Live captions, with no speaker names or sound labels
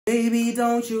Baby,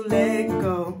 don't you let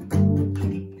go.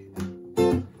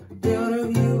 Thought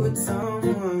of you with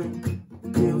someone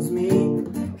kills me.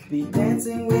 Be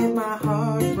dancing with my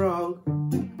heart broke.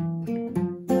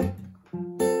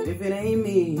 If it ain't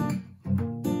me.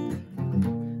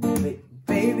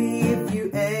 Baby, if you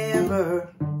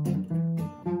ever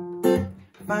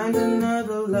find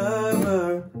another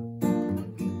lover,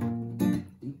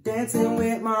 dancing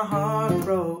with my heart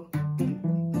broke.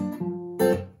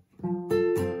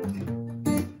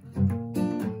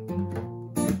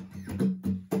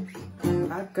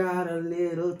 I got a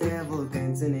little devil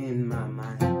dancing in my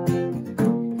mind.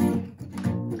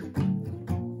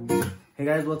 Hey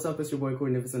guys, what's up? It's your boy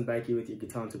Magnificent back here with your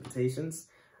guitar interpretations.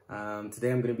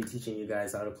 Today I'm going to be teaching you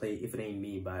guys how to play If It Ain't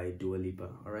Me by Dua Lipa,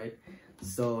 alright?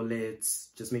 So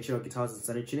let's just make sure our guitars are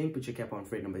started tuning, put your cap on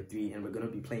fret number 3, and we're going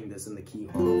to be playing this in the key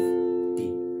of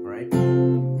D, alright?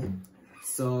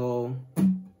 So,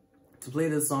 to play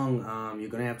this song, you're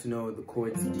going to have to know the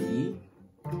chords D,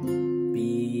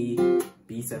 B,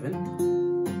 B7,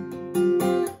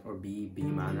 or B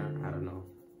minor, I don't know.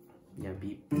 Yeah,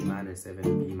 B minor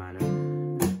 7, B minor.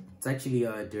 It's actually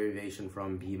a derivation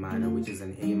from B minor, which is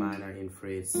an A minor in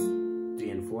frets 3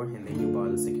 and 4, and then you bar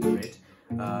the 2nd fret,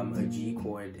 a G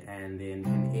chord, and then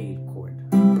an A chord.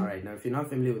 Alright, now if you're not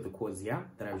familiar with the chords that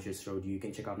I've just showed you, you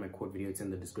can check out my chord video, it's in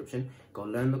the description. Go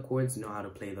learn the chords, know how to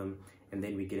play them, and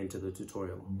then we get into the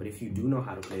tutorial. But if you do know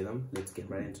how to play them, let's get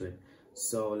right into it.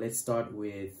 So let's start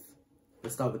with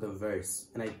the verse,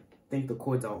 and I think the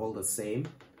chords are all the same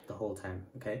the whole time,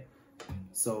 okay?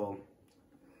 So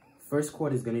first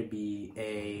chord is going to be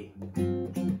a,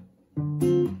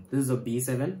 this is a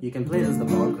B7. You can play it as the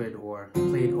bar chord or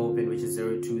play it open, which is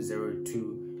 0, 2, 0,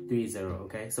 2, 3, 0,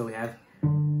 okay? So we have,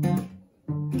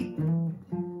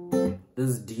 this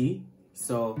is D,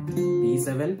 so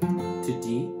B7 to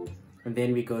D, and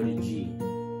then we go to G.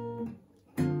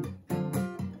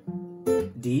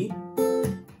 D,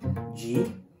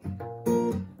 G.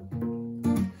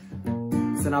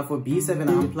 So now for B7,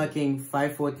 I'm plucking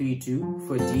 5, 4, 3, 2.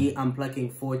 For D, I'm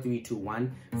plucking 4, 3, 2,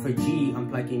 1. For G, I'm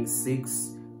plucking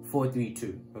 6, 4, 3,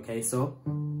 2. Okay, so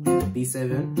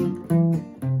B7,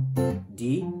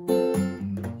 D,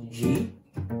 G.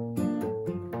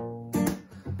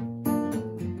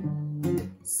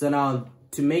 So now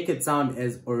to make it sound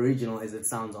as original as it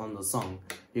sounds on the song,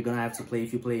 you're gonna have to play,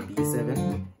 if you play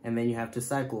B7, and then you have to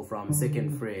cycle from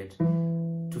 2nd fret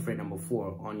to fret number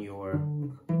 4 on your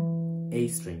A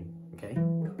string, okay?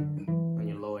 On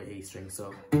your lower A string.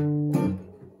 So you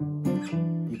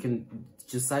can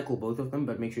just cycle both of them,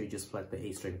 but make sure you just pluck the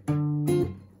A string.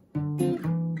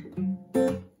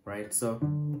 Right, so,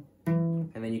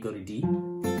 and then you go to D.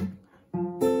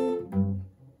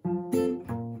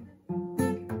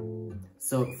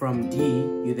 So from D,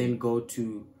 you then go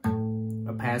to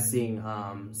a passing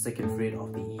 2nd fret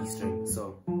of the E string.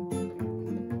 So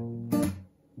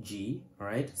G,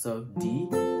 alright? So D,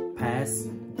 pass,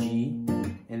 G,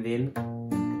 and then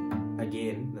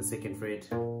again the 2nd fret,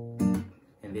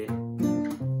 and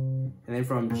then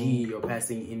from G you're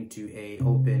passing into a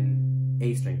open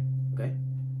A string, okay?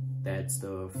 That's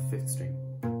the 5th string.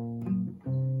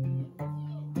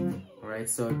 Alright,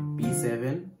 so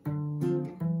B7,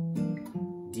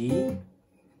 D,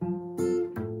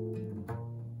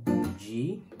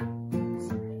 G,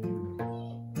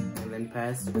 and then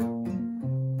pass.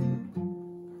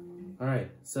 Alright,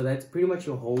 so that's pretty much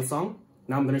your whole song.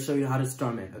 Now I'm going to show you how to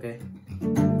strum it, okay?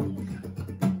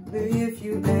 If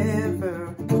you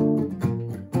ever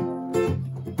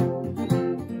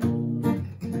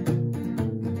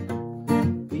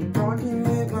be walking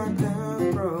with my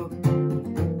gun broke,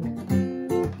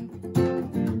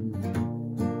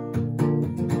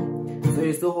 so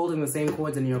you're still holding the same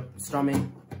chords and you're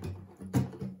strumming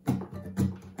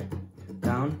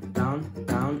down, down,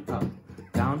 down, up,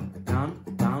 down, down,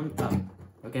 down, up.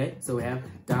 Okay, so we have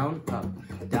down, up,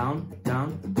 down,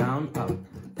 down, down, up,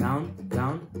 down,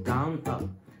 down, down, up,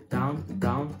 down,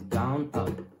 down, down, up.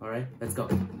 Alright, let's go.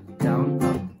 Down,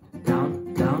 up,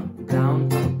 down, down, down,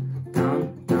 up,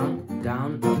 down, down,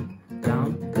 down, up,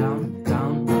 down, down,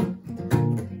 down, up,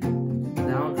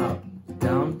 down, up,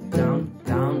 down, down,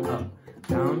 down, up,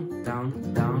 down,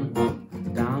 down, down, up,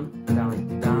 down,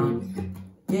 down, down.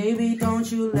 Baby, don't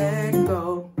you let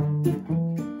go.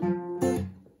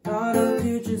 Thought of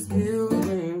you just killed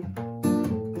me.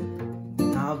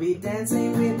 I'll be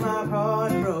dancing with my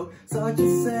heart broke. Such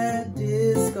a sad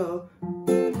disco.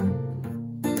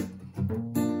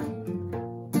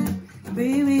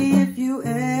 Baby, if you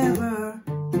ever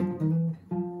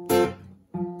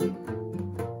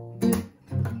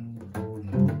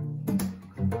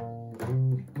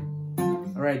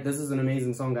Alright, this is an amazing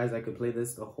amazing song, guys. I could play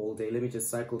this the whole day. Let me just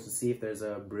cycle to see if there's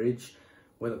a bridge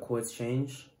where the chords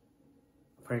change.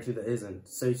 Apparently there isn't.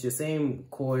 So it's your same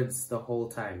chords the whole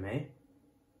time, eh?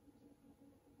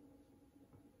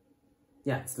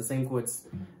 Yeah, it's the same chords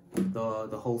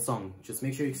the whole song. Just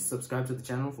make sure you subscribe to the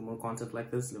channel for more content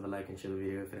like this. Leave a like and share the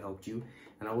video if it helped you.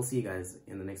 And I will see you guys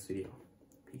in the next video.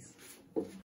 Peace.